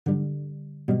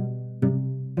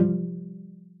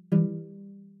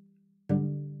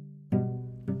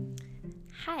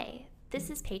Hi, this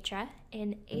is Petra,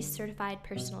 an ACE certified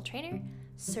personal trainer,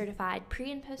 certified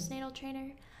pre and postnatal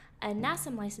trainer, a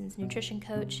NASM licensed nutrition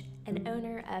coach, and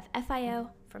owner of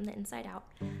FIO from the Inside Out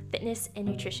Fitness and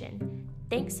Nutrition.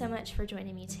 Thanks so much for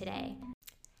joining me today.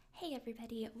 Hey,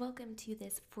 everybody, welcome to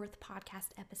this fourth podcast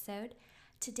episode.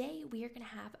 Today, we are going to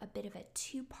have a bit of a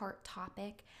two-part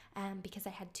topic because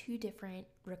I had two different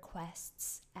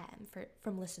requests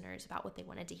from listeners about what they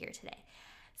wanted to hear today.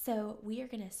 So we are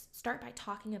going to start by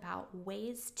talking about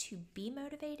ways to be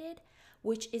motivated,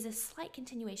 which is a slight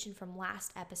continuation from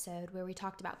last episode where we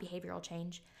talked about behavioral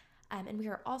change. And we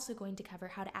are also going to cover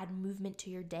how to add movement to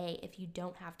your day if you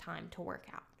don't have time to work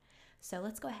out. So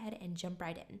let's go ahead and jump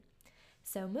right in.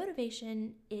 So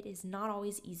motivation, it is not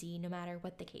always easy no matter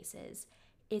what the case is.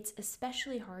 It's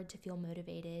especially hard to feel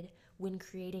motivated when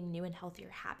creating new and healthier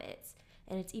habits.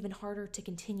 And it's even harder to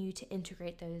continue to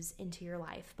integrate those into your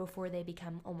life before they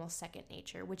become almost second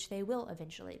nature, which they will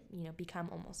eventually, become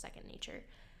almost second nature.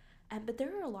 But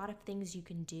there are a lot of things you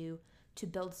can do to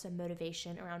build some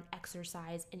motivation around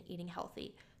exercise and eating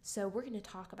healthy. So we're going to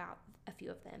talk about a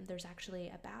few of them. There's actually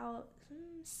about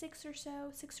six or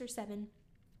seven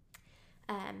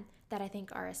that I think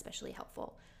are especially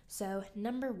helpful. So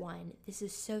number one, this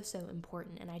is so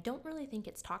important, and I don't really think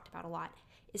it's talked about a lot,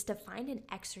 is to find an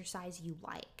exercise you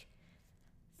like.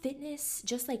 Fitness,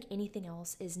 just like anything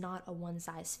else, is not a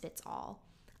one-size-fits-all.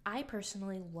 I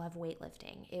personally love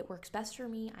weightlifting. It works best for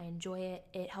me. I enjoy it.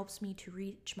 It helps me to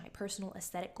reach my personal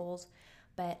aesthetic goals,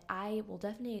 but I will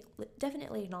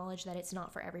definitely acknowledge that it's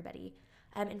not for everybody.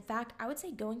 In fact, I would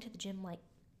say going to the gym,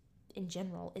 in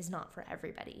general, is not for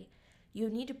everybody. You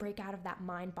need to break out of that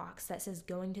mind box that says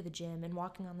going to the gym and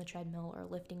walking on the treadmill or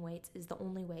lifting weights is the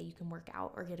only way you can work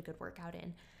out or get a good workout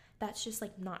in. That's just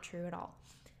not true at all.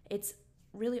 It's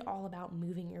really all about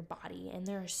moving your body, and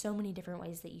there are so many different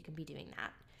ways that you can be doing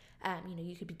that.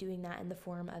 You could be doing that in the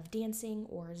form of dancing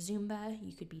or Zumba.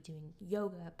 You could be doing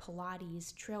yoga,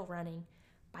 Pilates, trail running,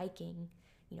 biking,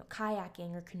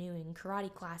 kayaking or canoeing,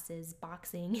 karate classes,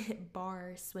 boxing,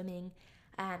 bar, swimming,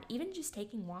 even just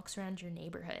taking walks around your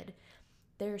neighborhood.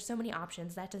 There are so many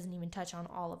options. That doesn't even touch on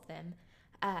all of them.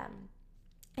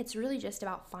 It's really just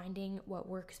about finding what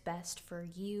works best for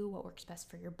you, what works best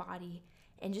for your body,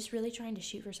 and just really trying to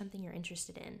shoot for something you're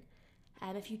interested in.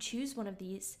 If you choose one of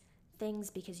these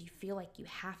things because you feel like you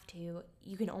have to,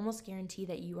 you can almost guarantee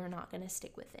that you are not going to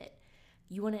stick with it.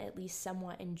 You want to at least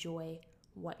somewhat enjoy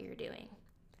what you're doing.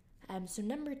 So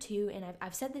number two, and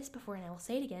I've said this before and I will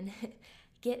say it again,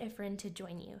 get a friend to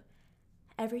join you.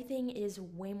 Everything is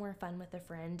way more fun with a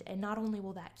friend, and not only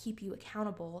will that keep you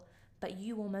accountable, but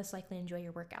you will most likely enjoy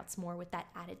your workouts more with that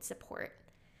added support.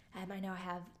 I know I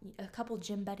have a couple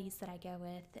gym buddies that I go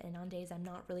with, and on days I'm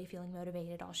not really feeling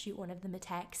motivated, I'll shoot one of them a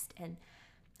text, and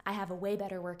I have a way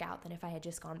better workout than if I had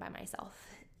just gone by myself.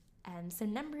 So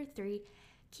number three,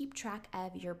 keep track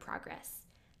of your progress.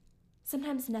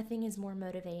 Sometimes nothing is more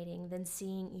motivating than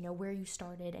seeing, where you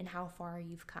started and how far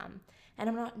you've come. And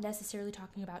I'm not necessarily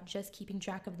talking about just keeping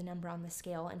track of the number on the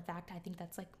scale. In fact, I think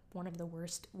that's one of the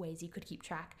worst ways you could keep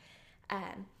track.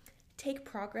 Take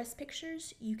progress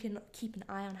pictures. You can keep an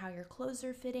eye on how your clothes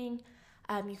are fitting.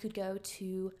 You could go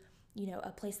to,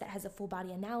 a place that has a full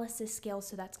body analysis scale.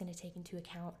 So that's going to take into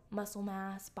account muscle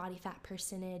mass, body fat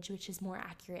percentage, which is more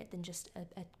accurate than just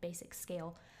a basic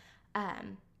scale.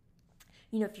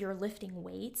 If you're lifting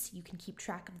weights, you can keep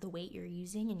track of the weight you're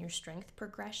using and your strength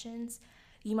progressions.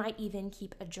 You might even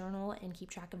keep a journal and keep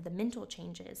track of the mental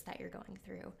changes that you're going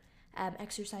through.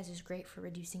 Exercise is great for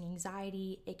reducing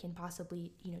anxiety. It can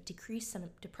possibly, decrease some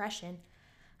depression.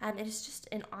 It is just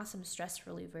an awesome stress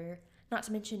reliever. Not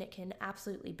to mention it can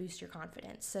absolutely boost your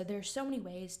confidence. So there's so many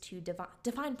ways to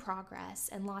define progress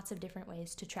and lots of different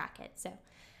ways to track it. So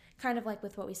kind of like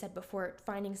with what we said before,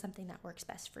 finding something that works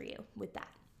best for you with that.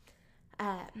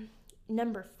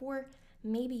 Number four,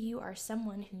 maybe you are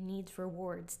someone who needs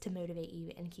rewards to motivate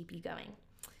you and keep you going.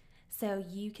 So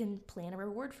you can plan a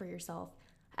reward for yourself.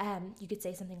 You could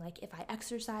say something like, if I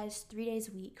exercise 3 days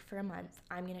a week for a month,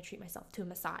 I'm going to treat myself to a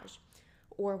massage,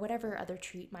 or whatever other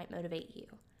treat might motivate you.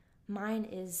 Mine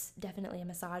is definitely a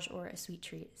massage or a sweet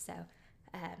treat. So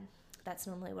that's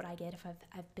normally what I get if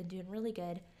I've been doing really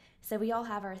good. So we all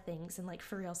have our things, and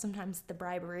for real, sometimes the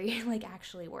bribery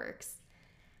actually works.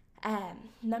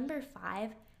 Number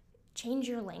five, change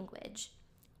your language.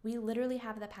 We literally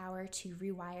have the power to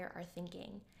rewire our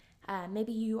thinking.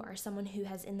 Maybe you are someone who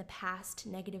has in the past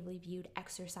negatively viewed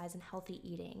exercise and healthy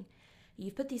eating.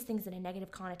 You've put these things in a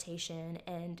negative connotation,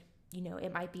 and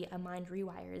it might be a mind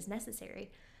rewire is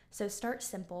necessary. So start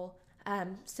simple,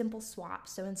 simple swap.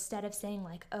 So instead of saying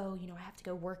I have to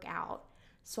go work out,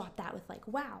 swap that with like,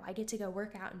 wow, I get to go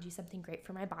work out and do something great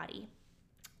for my body.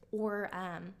 Or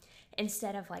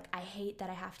instead of like, I hate that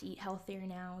I have to eat healthier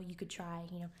now, you could try,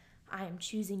 I am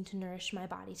choosing to nourish my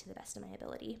body to the best of my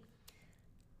ability.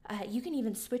 You can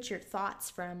even switch your thoughts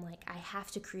from like, I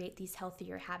have to create these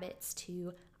healthier habits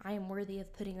to I am worthy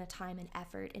of putting the time and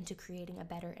effort into creating a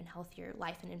better and healthier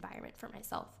life and environment for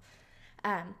myself.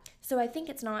 So I think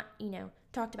it's not,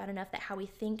 talked about enough that how we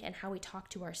think and how we talk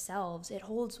to ourselves, it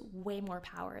holds way more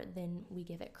power than we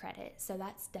give it credit. So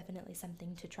that's definitely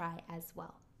something to try as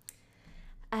well.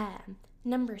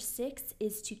 Number 6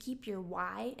 is to keep your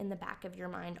why in the back of your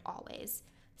mind always.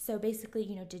 So basically,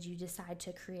 did you decide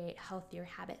to create healthier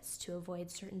habits to avoid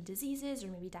certain diseases or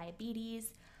maybe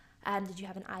diabetes? Did you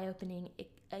have an eye-opening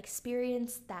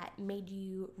experience that made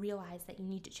you realize that you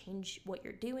need to change what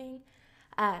you're doing?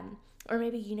 Or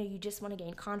maybe, you just want to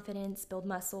gain confidence, build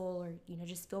muscle, or,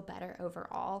 just feel better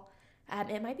overall.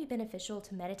 It might be beneficial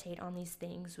to meditate on these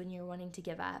things when you're wanting to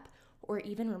give up, or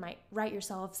even write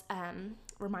yourselves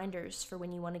reminders for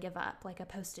when you want to give up, like a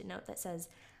Post-it note that says,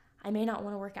 I may not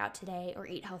want to work out today or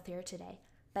eat healthier today,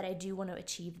 but I do want to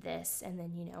achieve this, and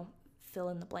then, fill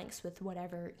in the blanks with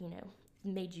whatever,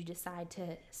 made you decide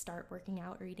to start working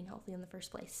out or eating healthy in the first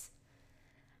place.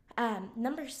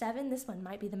 Number 7, this one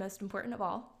might be the most important of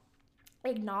all.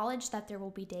 Acknowledge that there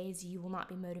will be days you will not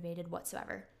be motivated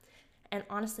whatsoever. And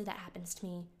honestly, that happens to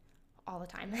me all the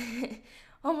time.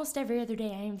 Almost every other day,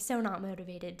 I am so not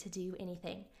motivated to do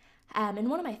anything. And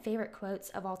one of my favorite quotes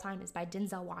of all time is by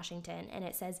Denzel Washington, and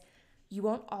it says, "You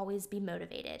won't always be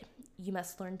motivated. You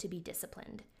must learn to be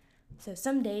disciplined." So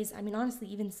some days, honestly,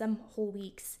 even some whole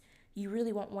weeks, you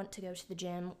really won't want to go to the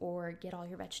gym or get all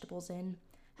your vegetables in.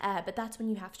 But that's when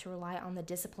you have to rely on the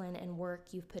discipline and work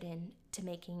you've put in to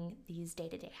making these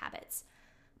day-to-day habits.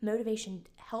 Motivation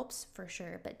helps for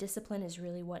sure, but discipline is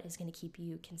really what is going to keep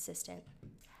you consistent.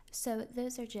 So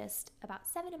those are just about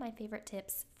 7 of my favorite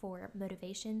tips for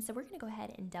motivation. So we're going to go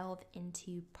ahead and delve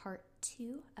into part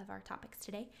 2 of our topics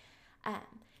today.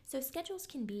 So schedules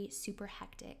can be super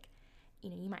hectic.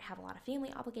 You might have a lot of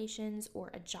family obligations or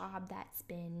a job that's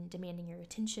been demanding your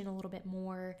attention a little bit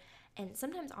more. And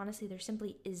sometimes, honestly, there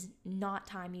simply is not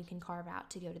time you can carve out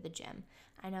to go to the gym.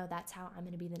 I know that's how I'm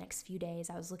going to be the next few days.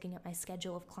 I was looking at my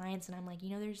schedule of clients and I'm like,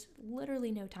 there's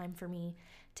literally no time for me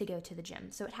to go to the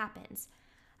gym. So it happens.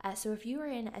 So if you are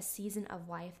in a season of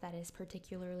life that is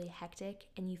particularly hectic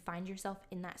and you find yourself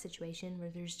in that situation where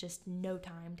there's just no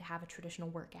time to have a traditional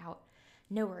workout,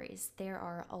 no worries. There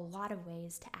are a lot of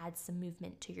ways to add some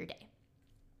movement to your day.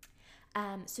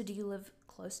 So do you live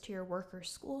close to your work or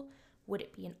school? Would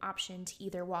it be an option to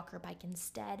either walk or bike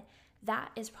instead?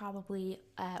 That is probably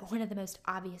one of the most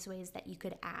obvious ways that you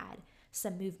could add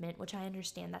some movement, which I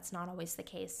understand that's not always the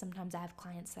case. Sometimes I have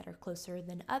clients that are closer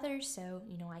than others, so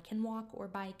I can walk or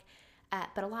bike,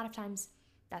 but a lot of times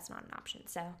that's not an option.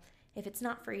 So if it's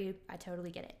not for you, I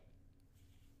totally get it.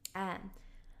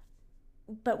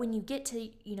 But when you get to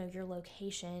your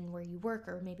location where you work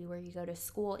or maybe where you go to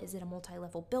school, is it a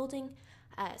multi-level building?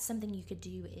 Something you could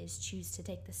do is choose to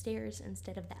take the stairs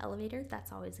instead of the elevator.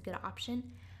 That's always a good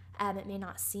option. It may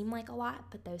not seem like a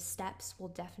lot, but those steps will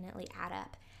definitely add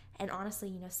up. And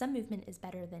honestly, some movement is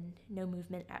better than no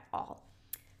movement at all.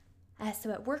 So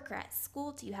at work or at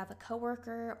school, do you have a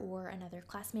coworker or another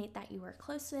classmate that you are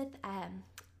close with?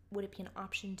 Would it be an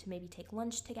option to maybe take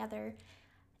lunch together?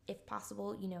 If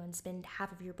possible, and spend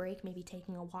half of your break maybe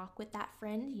taking a walk with that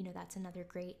friend, that's another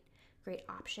great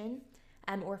option.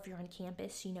 Or if you're on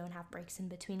campus, and have breaks in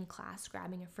between class,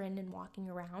 grabbing a friend and walking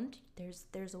around,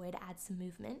 there's a way to add some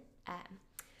movement.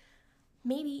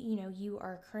 Maybe, you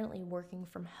are currently working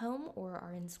from home or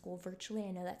are in school virtually.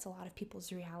 I know that's a lot of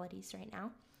people's realities right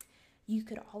now. You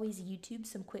could always YouTube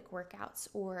some quick workouts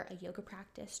or a yoga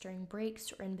practice during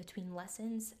breaks or in between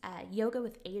lessons. Yoga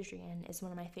with Adriene is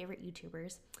one of my favorite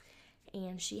YouTubers,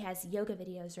 and she has yoga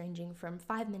videos ranging from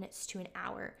 5 minutes to an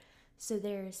hour. So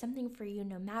there's something for you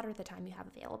no matter the time you have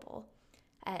available.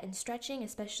 And stretching,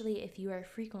 especially if you are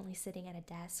frequently sitting at a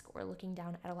desk or looking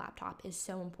down at a laptop, is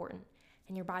so important,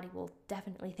 and your body will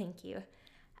definitely thank you.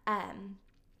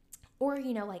 Or,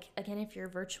 again, if you're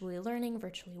virtually learning,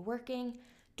 virtually working,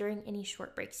 during any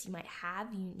short breaks you might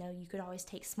have, you could always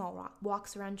take small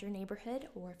walks around your neighborhood,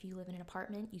 or if you live in an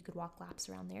apartment, you could walk laps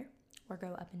around there or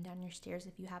go up and down your stairs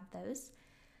if you have those.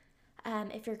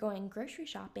 If you're going grocery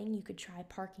shopping, you could try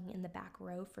parking in the back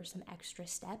row for some extra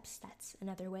steps. That's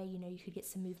another way, you could get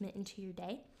some movement into your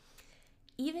day.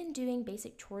 Even doing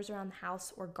basic chores around the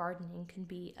house or gardening can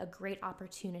be a great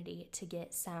opportunity to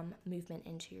get some movement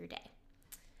into your day.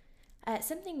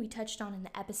 Something we touched on in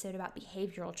the episode about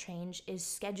behavioral change is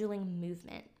scheduling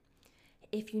movement.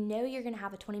 if you know you're going to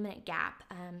have a 20-minute gap,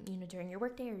 during your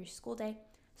workday or your school day,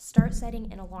 start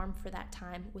setting an alarm for that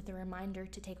time with a reminder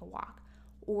to take a walk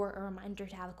or a reminder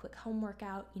to have a quick home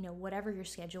workout, whatever your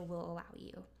schedule will allow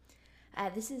you.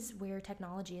 This is where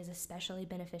technology is especially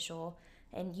beneficial,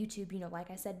 and YouTube, like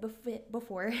I said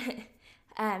before, it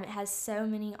has so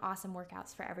many awesome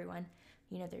workouts for everyone.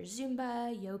 There's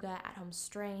Zumba, yoga, at-home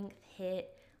strength, HIIT.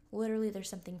 Literally, there's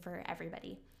something for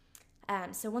everybody.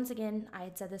 So once again, I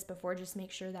had said this before, just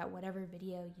make sure that whatever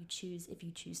video you choose, if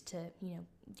you choose to,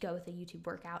 go with a YouTube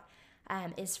workout,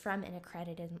 is from an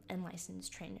accredited and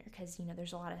licensed trainer, because,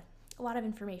 there's a lot of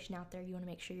information out there. You want to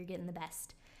make sure you're getting the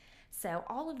best. So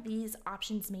all of these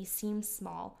options may seem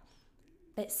small,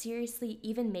 but seriously,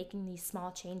 even making these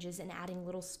small changes and adding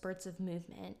little spurts of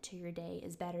movement to your day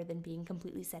is better than being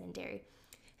completely sedentary.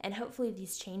 And hopefully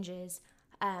these changes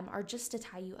are just to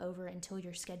tie you over until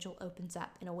your schedule opens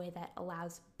up in a way that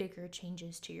allows bigger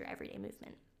changes to your everyday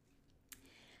movement.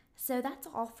 So that's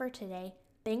all for today.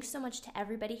 Thanks so much to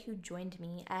everybody who joined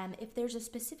me. If there's a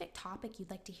specific topic you'd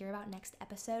like to hear about next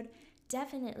episode,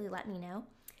 definitely let me know.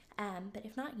 But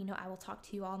if not, I will talk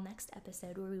to you all next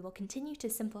episode where we will continue to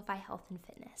simplify health and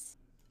fitness.